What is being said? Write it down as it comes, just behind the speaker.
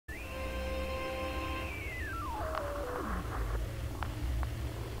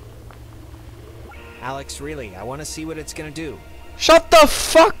Alex, really, I want to see what it's gonna do. Shut the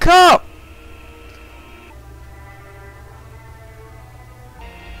fuck up!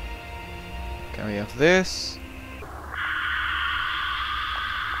 Okay, we have this.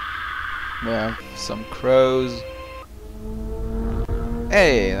 We have some crows.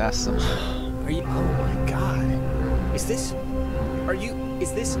 Hey, that's some. Are you? Oh my God! Is this? Are you?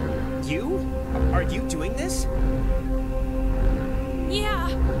 Is this you? Are you doing this? Yeah.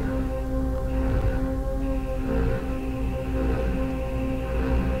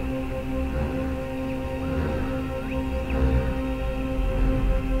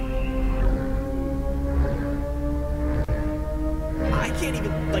 I can't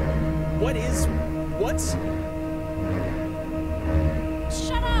even, like, what's?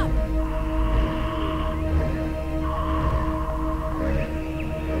 Shut up.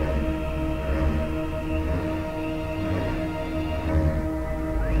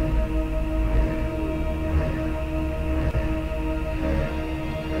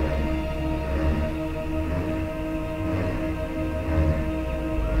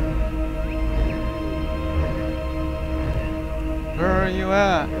 Where are you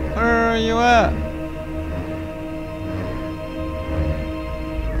at? Where are you at?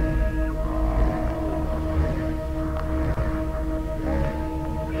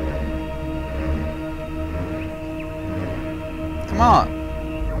 Come on.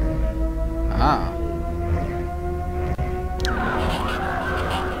 Ah.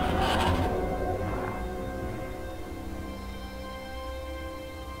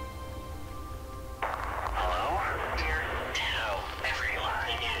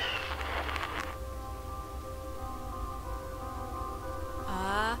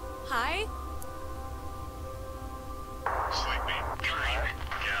 Hi? Sleepy. Fine.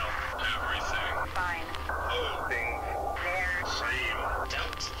 Go. Everything. Fine. Things. There. Same.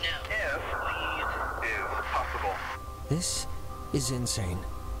 Don't know. If leave Is possible. This is insane.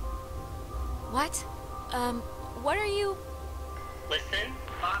 What? What are you? listen.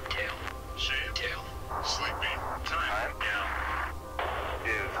 Bobtail. Shame. Tail. Sleepy. Time. Go.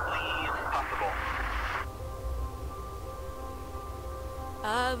 Is Leave. possible.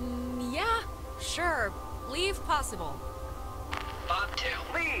 Yeah, sure. Leave possible. Bobtail.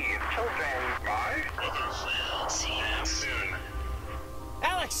 Leave. Children. Bye. Others. We'll see you Soon.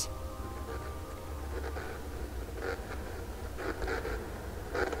 Alex!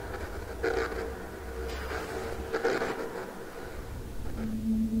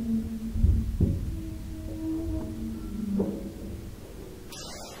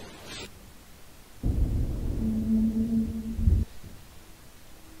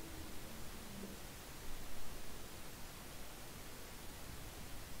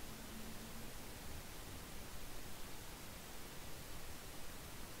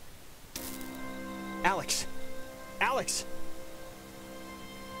 Alex! Alex!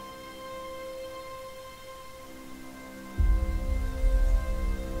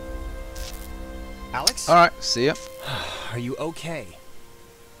 Alex? Alright, see ya. Are you okay?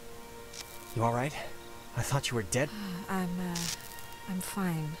 You alright? I thought you were dead. I'm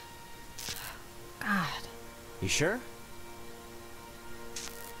fine. God. You sure?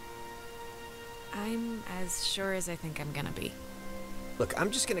 I'm as sure as I think I'm gonna be. Look,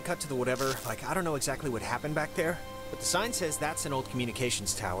 I'm just gonna cut to the whatever. Like, I don't know exactly what happened back there, but the sign says that's an old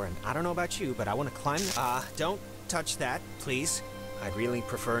communications tower, and I don't know about you, but I want to climb. Don't touch that, please. I'd really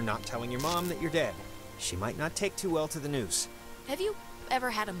prefer not telling your mom that you're dead. She might not take too well to the news. Have you ever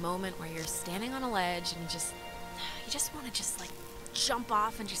had a moment where you're standing on a ledge and you just want to just like jump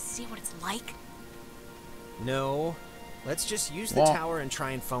off and just see what it's like? No. Let's just use the What? tower and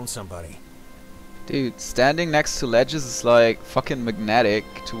try and phone somebody. Dude, standing next to ledges is like fucking magnetic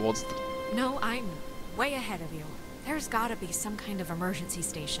towards the... No, I'm way ahead of you. There's gotta be some kind of emergency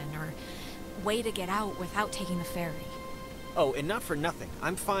station or way to get out without taking the ferry. Oh, and not for nothing.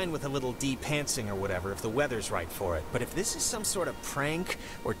 I'm fine with a little de-pantsing or whatever if the weather's right for it. But if this is some sort of prank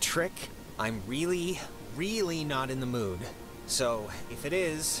or trick, I'm really, really not in the mood. So, if it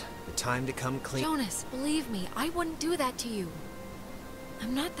is, the time to come clean... Jonas, believe me, I wouldn't do that to you.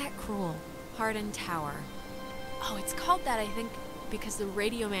 I'm not that cruel. Hardened Tower. Oh, it's called that, I think, because the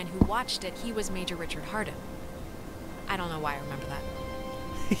radio man who watched it, he was Major Richard Hardin. I don't know why I remember that.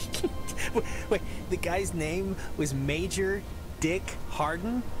 Wait, the guy's name was Major Dick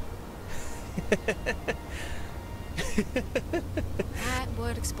Hardin? That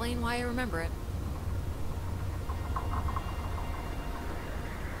would explain why I remember it.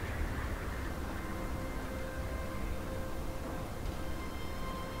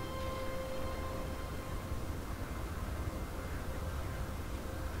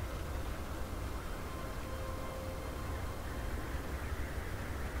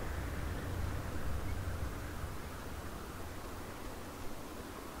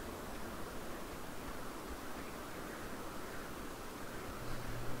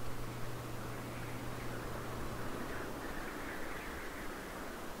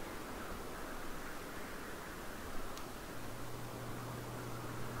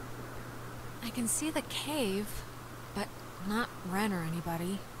 I can see the cave, but not Ren or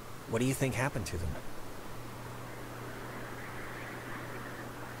anybody. What do you think happened to them?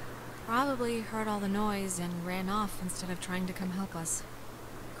 Probably heard all the noise and ran off instead of trying to come help us.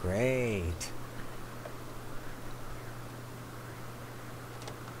 Great.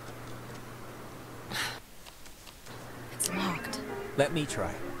 It's locked. Let me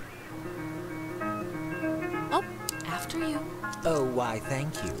try. Oh, after you. Oh, why,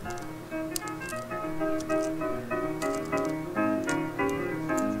 thank you.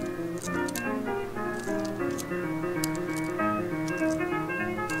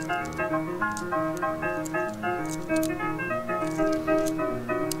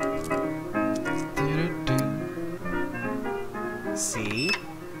 See?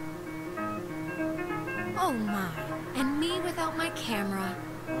 Oh my. And me without my camera.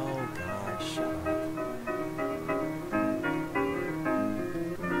 Oh, God, shut up.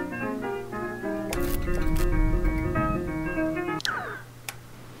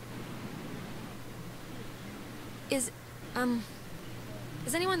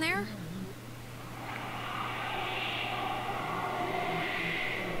 Is anyone there?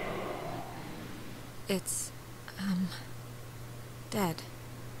 It's, dead.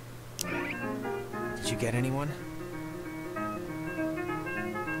 Did you get anyone?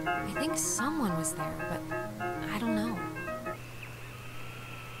 I think someone was there, but I don't know.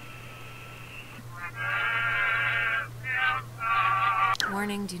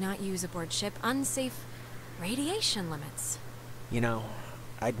 Warning, do not use aboard ship. Unsafe radiation limits. You know,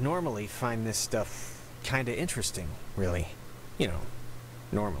 I'd normally find this stuff kinda interesting, really. You know,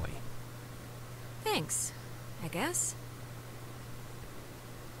 normally. Thanks, I guess.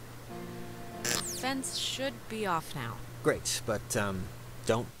 Fence should be off now. Great, but,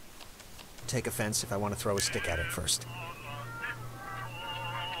 don't take offense if I want to throw a stick at it first.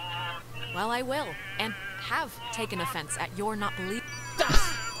 Well, I will, and have taken offense at your not believing.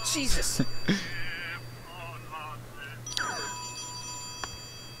 Jesus!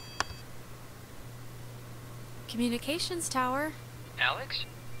 Communications tower. Alex?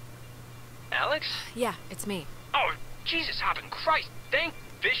 Alex? Yeah, it's me. Oh, Jesus hopping Christ! Thank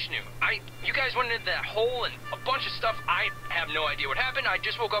Vishnu. You guys went into that hole and a bunch of stuff. I have no idea what happened. I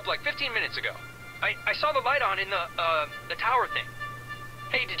just woke up like 15 minutes ago. I saw the light on in the tower thing.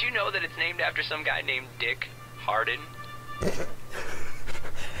 Hey, did you know that it's named after some guy named Dick Harden?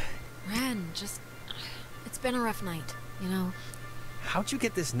 Ren, it's been a rough night, you know. How'd you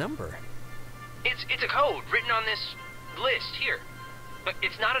get this number? It's a code written on this list here. But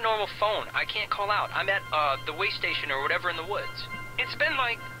it's not a normal phone. I can't call out. I'm at the way station or whatever in the woods. It's been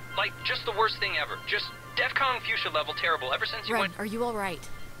like just the worst thing ever. Just DEFCON fuchsia level terrible ever since you Ren, went. are you all right?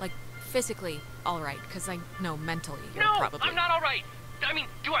 Like physically all right? Because I know mentally you're No, probably. I'm not all right. I mean,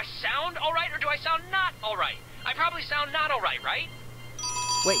 do I sound all right or do I sound not all right? I probably sound not all right, right?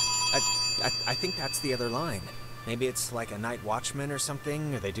 Wait, I think that's the other line. Maybe it's like a night watchman or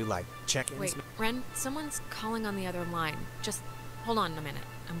something, or they do like check-ins. Wait, Ren, someone's calling on the other line. Just hold on a minute.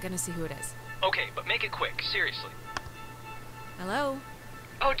 I'm gonna see who it is. Okay, but make it quick, seriously. Hello?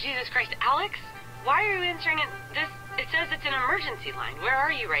 Oh, Jesus Christ, Alex? Why are you answering it? It says it's an emergency line. Where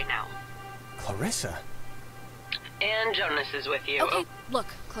are you right now? Clarissa. And Jonas is with you. Okay, look,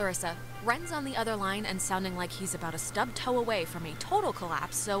 Clarissa. Ren's on the other line and sounding like he's about a stub toe away from a total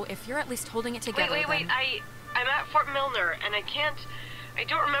collapse, so if you're at least holding it together, Wait, then... I'm at Fort Milner, and I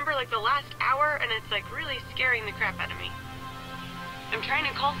don't remember, like, the last hour, and it's, like, really scaring the crap out of me. I'm trying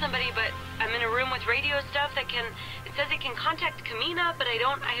to call somebody, but I'm in a room with radio stuff it says it can contact Kamina, but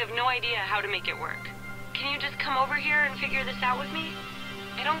I have no idea how to make it work. Can you just come over here and figure this out with me?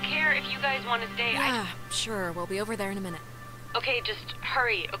 I don't care if you guys want to stay. Yeah, sure, we'll be over there in a minute. Okay, just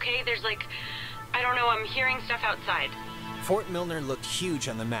hurry, okay? There's like, I don't know, I'm hearing stuff outside. Fort Milner looked huge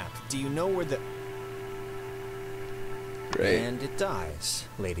on the map. Do you know where the... Great. And it dies,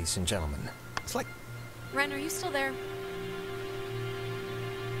 ladies and gentlemen. It's like... Ren, are you still there?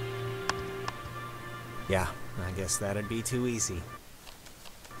 Yeah, I guess that'd be too easy.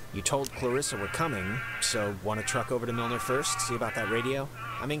 You told Clarissa we're coming, so want to truck over to Milner first, see about that radio?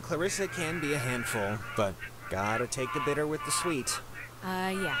 I mean, Clarissa can be a handful, but gotta take the bitter with the sweet.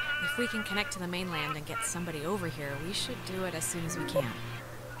 Yeah. If we can connect to the mainland and get somebody over here, we should do it as soon as we can.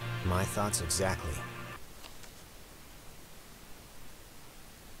 My thoughts exactly.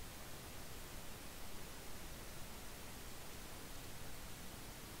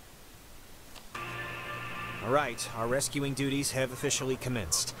 Alright, our rescuing duties have officially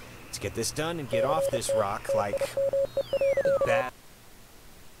commenced. Let's get this done and get off this rock like... that.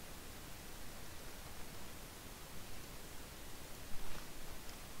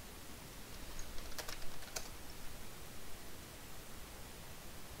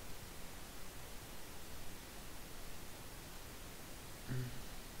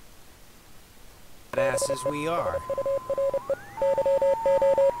 Jackasses we are.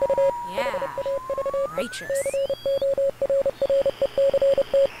 Yeah, righteous.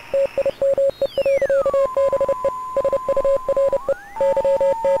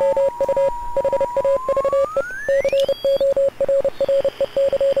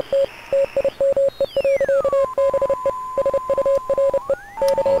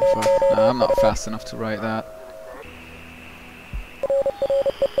 Holy fuck. Nah, I'm not fast enough to write that.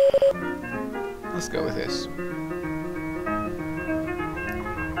 Let's go with this.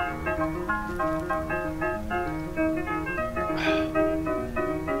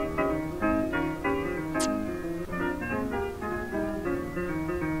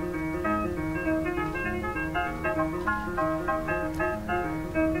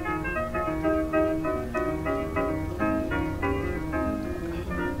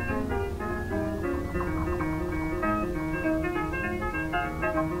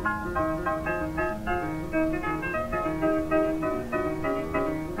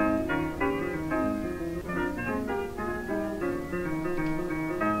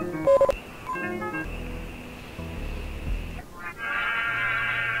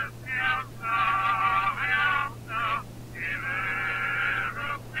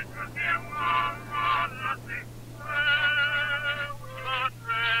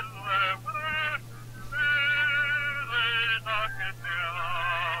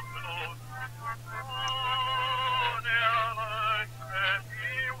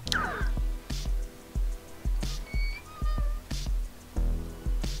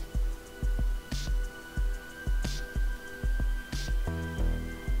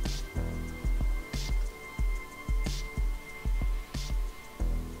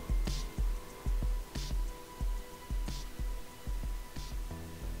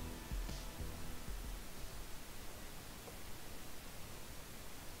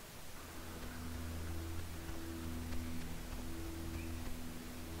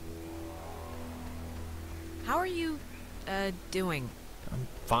 How are you, doing? I'm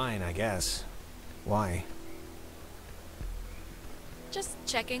fine, I guess. Why? Just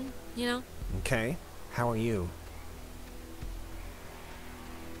checking, you know? Okay. How are you?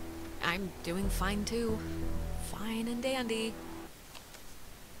 I'm doing fine too. Fine and dandy.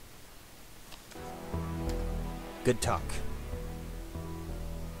 Good talk.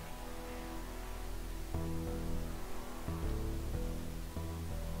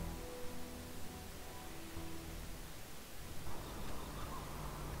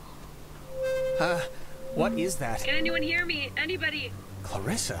 What is that? Can anyone hear me? Anybody?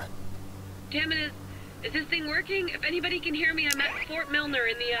 Clarissa? Damn it, is this thing working? If anybody can hear me, I'm at Fort Milner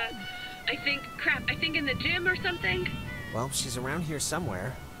in the, I think in the gym or something. Well, she's around here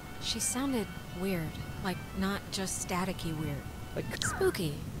somewhere. She sounded weird. Like, not just staticky weird. Like,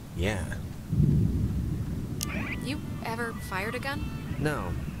 spooky. yeah. You ever fired a gun?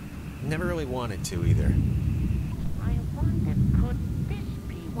 No. Never really wanted to either.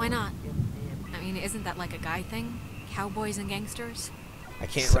 Why not? I mean, isn't that like a guy thing? Cowboys and gangsters? I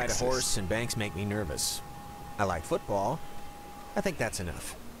can't ride a horse and banks make me nervous. I like football. I think that's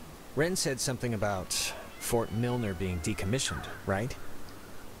enough. Ren said something about Fort Milner being decommissioned, right?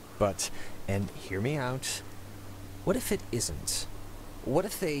 But, and hear me out, what if it isn't? What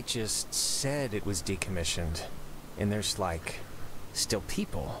if they just said it was decommissioned, and there's, like, still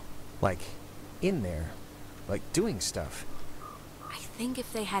people, like, in there, like, doing stuff? I think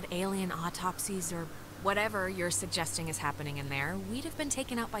if they had alien autopsies or whatever you're suggesting is happening in there, we'd have been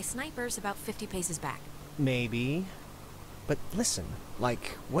taken out by snipers about 50 paces back. Maybe. But listen,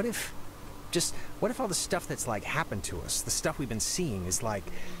 like, what if all the stuff that's, like, happened to us, the stuff we've been seeing, is, like,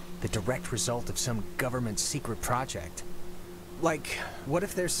 the direct result of some government secret project? Like, what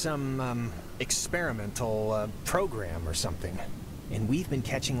if there's some, experimental, program or something, and we've been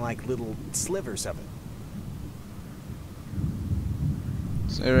catching, like, little slivers of it?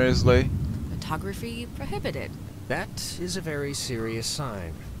 Seriously? Photography prohibited. That is a very serious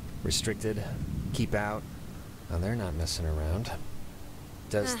sign. Restricted, keep out. Oh, they're not messing around.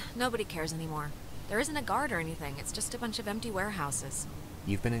 Does... Nobody cares anymore. There isn't a guard or anything. It's just a bunch of empty warehouses.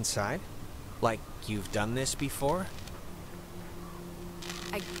 You've been inside? Like, you've done this before?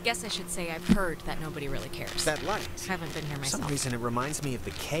 I guess I should say I've heard that nobody really cares. That light. Haven't been here For myself. some reason, it reminds me of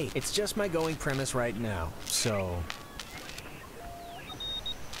the cave. It's just my going premise right now, so...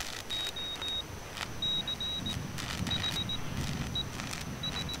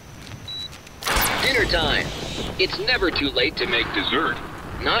 Dinner time. It's never too late to make dessert.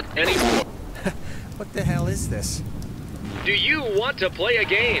 Not anymore. What the hell is this? Do you want to play a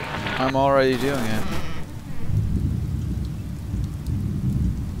game? I'm already doing it.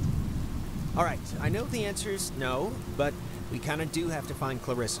 Alright, I know the answer's no, but we kinda do have to find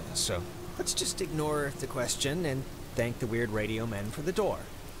Clarissa, so let's just ignore the question and thank the weird radio men for the door.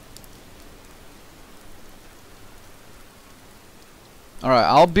 Alright,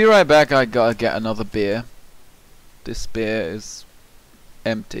 I'll be right back. I gotta get another beer. This beer is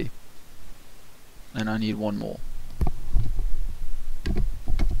empty. And I need one more.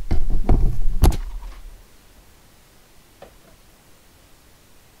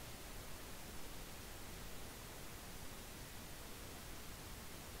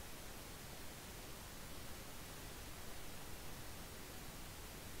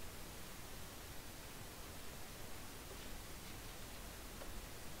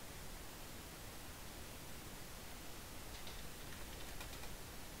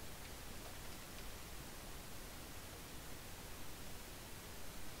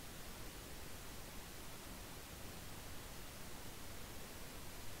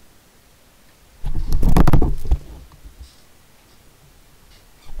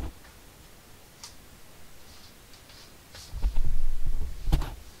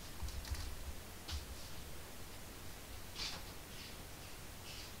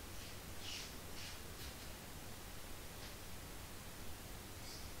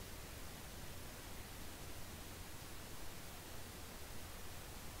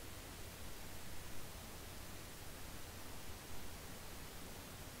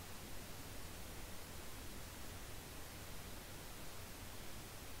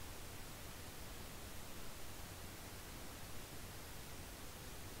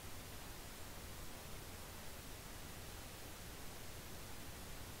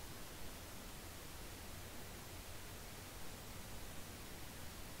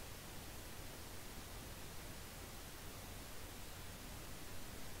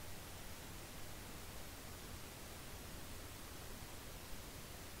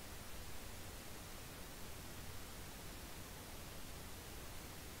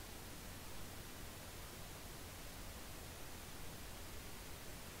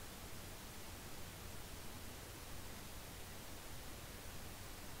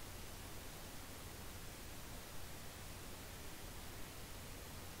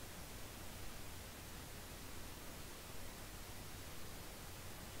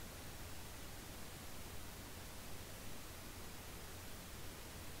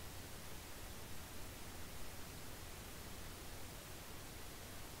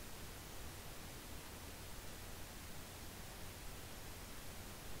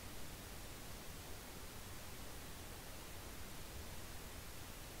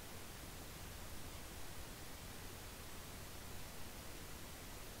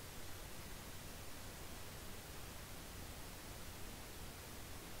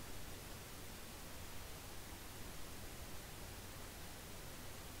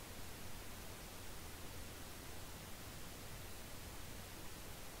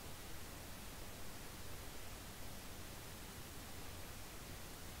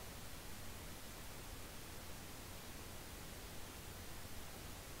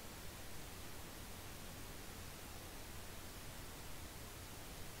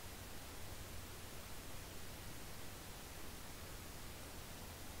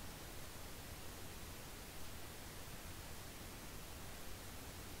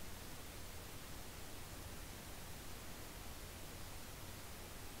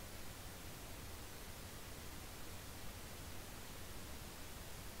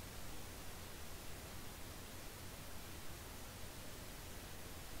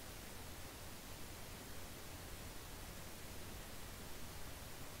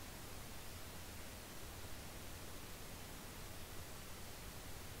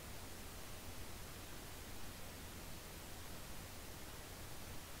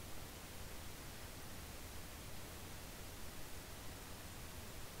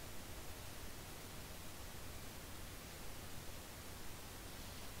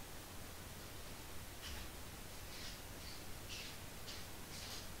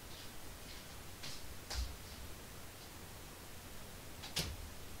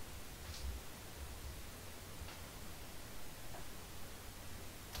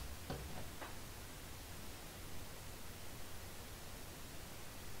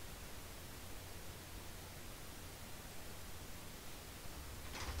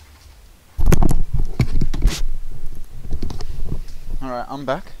 Alright, I'm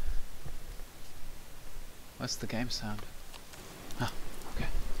back. What's the game sound? Ah, okay.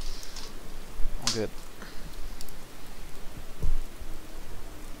 All good.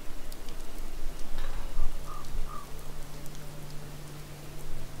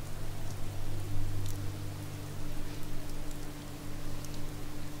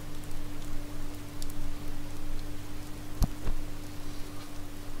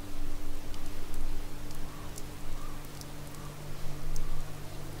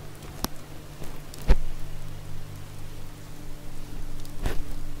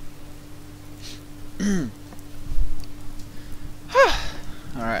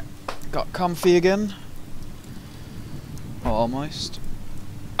 got comfy again. Almost.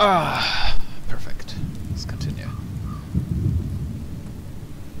 Ah, perfect. Let's continue.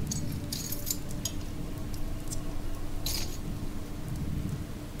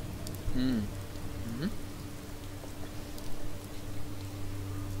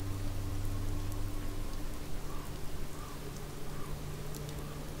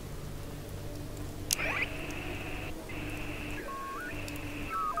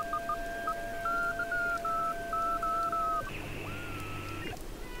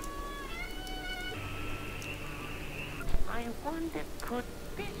 I wonder, could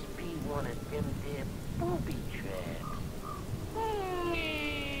this be one of them there booby traps?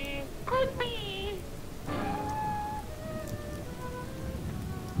 Could be.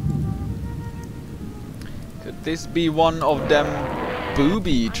 Could this be one of them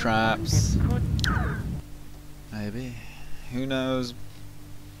booby traps? Maybe. Who knows?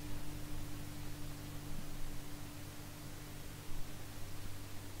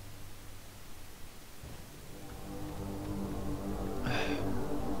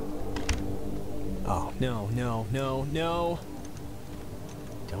 Oh, no, no, no, no.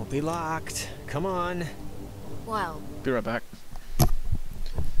 Don't be locked. Come on. Well, Be right back.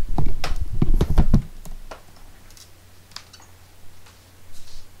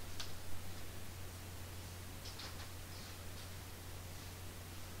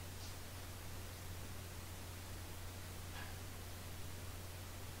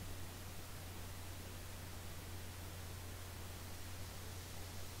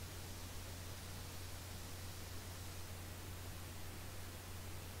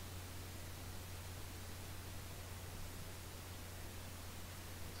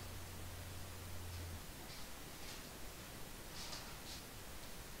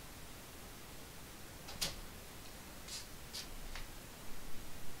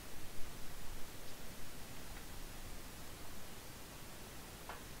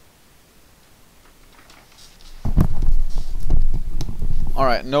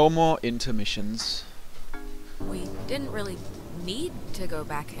 Alright, no more intermissions. we didn't really need to go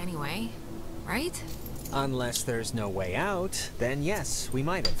back anyway, right? Unless there's no way out, then yes, we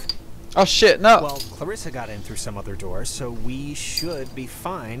might have. Oh shit, no! Well, Clarissa got in through some other door, so we should be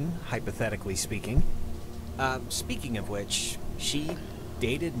fine, hypothetically speaking. Speaking of which, she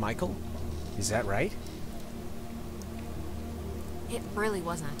dated Michael? Is that right? It really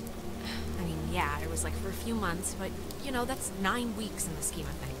wasn't. I mean, yeah, it was like for a few months, but, you know, that's 9 weeks in the scheme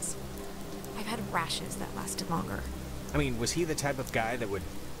of things. I've had rashes that lasted longer. I mean, was he the type of guy that would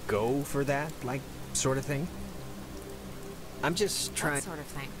go for that, like, sort of thing? I'm just trying... What sort of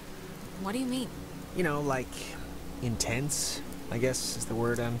thing? What do you mean? You know, like, intense, I guess is the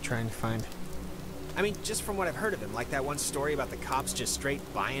word I'm trying to find. I mean, just from what I've heard of him, like that one story about the cops just straight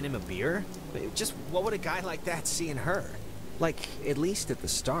buying him a beer. Just what would a guy like that see in her? Like, at least at the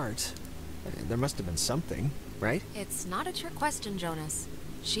start, there must have been something, right? It's not a trick question, Jonas.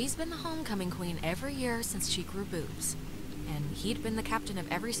 She's been the homecoming queen every year since she grew boobs. And he'd been the captain of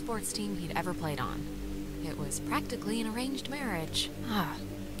every sports team he'd ever played on. It was practically an arranged marriage. Ah,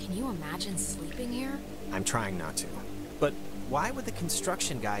 can you imagine sleeping here? I'm trying not to. But why would the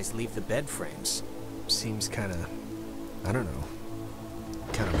construction guys leave the bed frames? Seems kind of, I don't know,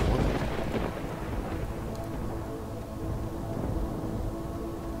 kind of morbid.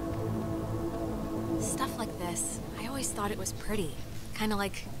 Stuff like this, I always thought it was pretty. Kind of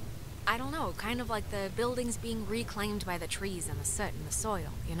like, I don't know, kind of like the buildings being reclaimed by the trees and the soot and the soil,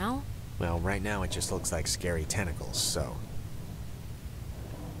 you know? Well, right now it just looks like scary tentacles, so...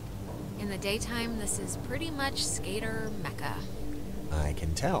 In the daytime, this is pretty much skater mecca. I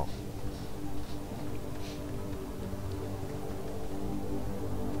can tell.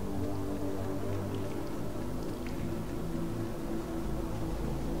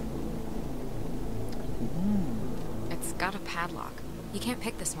 It's got a padlock. You can't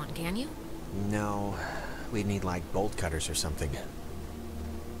pick this one, can you? No, we'd need like bolt cutters or something.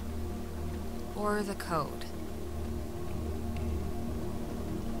 Or the code.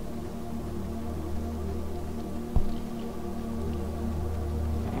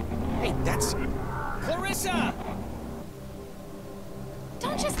 Hey, that's... Clarissa!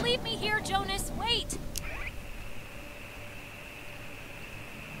 Don't just leave me here, Jonas! Wait!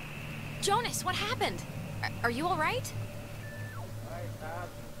 Jonas, what happened? Are you alright? I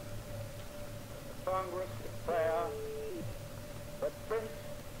ask the Congress declare that since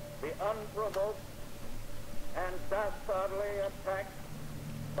the unprovoked and dastardly attack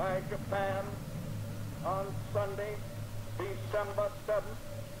by Japan on Sunday, December 7th,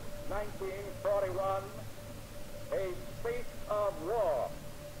 1941, a state of war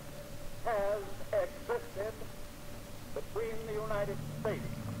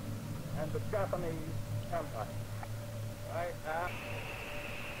Japanese Empire. Right now.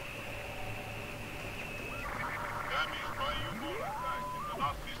 Damaged by U-boat attack in the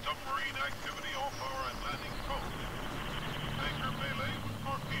Nazi submarine activity off our Atlantic coast. Anchor melee with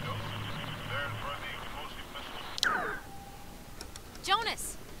torpedoes. There's where the explosive missiles. Jonas,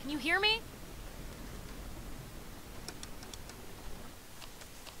 can you hear me?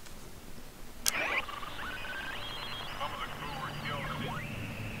 Some of the crew were killed in it.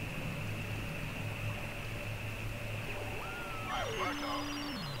 Blackout.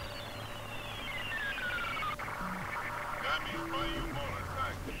 Damaged by U-boat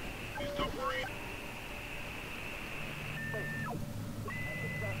attack. The submarine.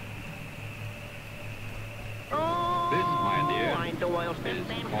 This, my dear, Find the oil is them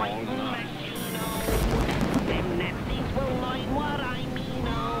called fighting love. machine, oh. Them Nazis will learn what I mean,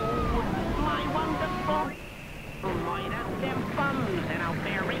 oh. My wonderful. Might have them funds and I'll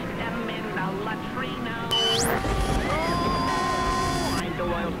bury them in the latrino. Oh, find the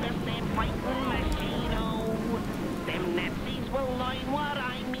oil them fighting machine, oh. Them Nazis will learn what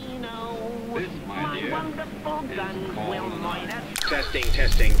I mean, oh. This, my dear, wonderful is guns called will love. might have.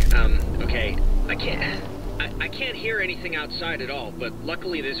 Testing. Okay. I can't hear anything outside at all, but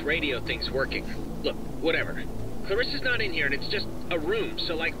luckily this radio thing's working. Look, whatever. Clarissa's not in here and it's just a room,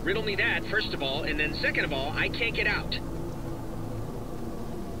 so like riddle me that, first of all, and then second of all, I can't get out.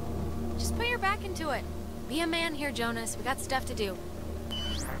 Just put your back into it. Be a man here, Jonas. We got stuff to do.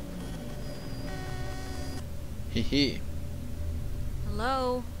 Hee.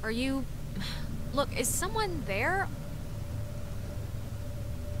 Hello? Are you... Look, is someone there?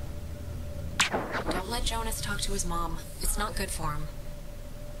 Don't let Jonas talk to his mom. It's not good for him.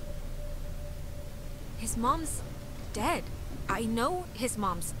 His mom's dead. I know his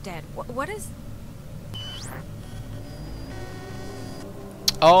mom's dead. What is...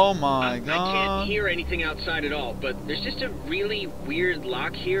 Oh my I god. can't hear anything outside at all, but there's just a really weird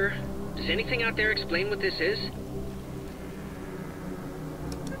lock here. Does anything out there explain what this is?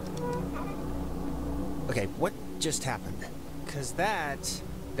 Okay, what just happened? 'Cause that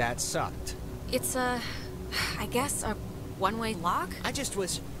sucked. It's I guess a one-way lock? I just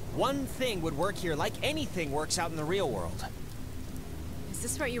wish one thing would work here like anything works out in the real world. Is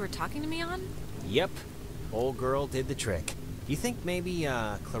this what you were talking to me on? Yep. Old girl did the trick. You think maybe,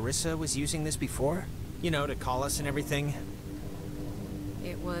 Clarissa was using this before? You know, to call us and everything?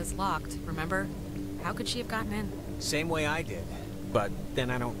 It was locked, remember? How could she have gotten in? Same way I did. But then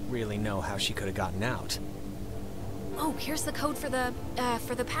I don't really know how she could have gotten out. Oh, here's the code for the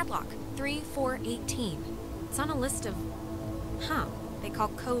padlock. 3418. It's on a list of... Huh. They call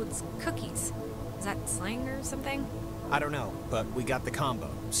codes cookies. Is that slang or something? I don't know, but we got the combo,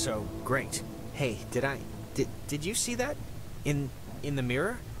 so great. Hey, did you see that? In the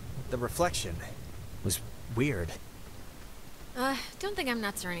mirror? The reflection was weird. Don't think I'm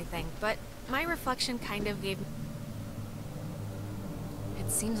nuts or anything, but my reflection kind of gave...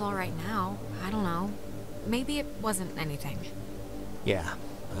 It seems alright now. I don't know. Maybe it wasn't anything. Yeah,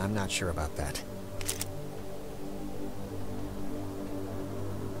 I'm not sure about that.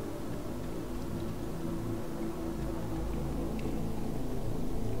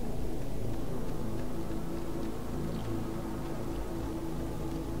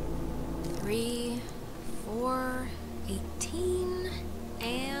 Three, 4, 18,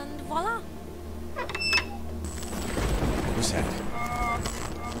 and voila! What was that?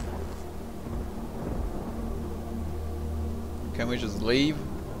 Can we just leave?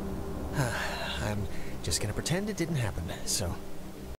 I'm just gonna pretend it didn't happen, so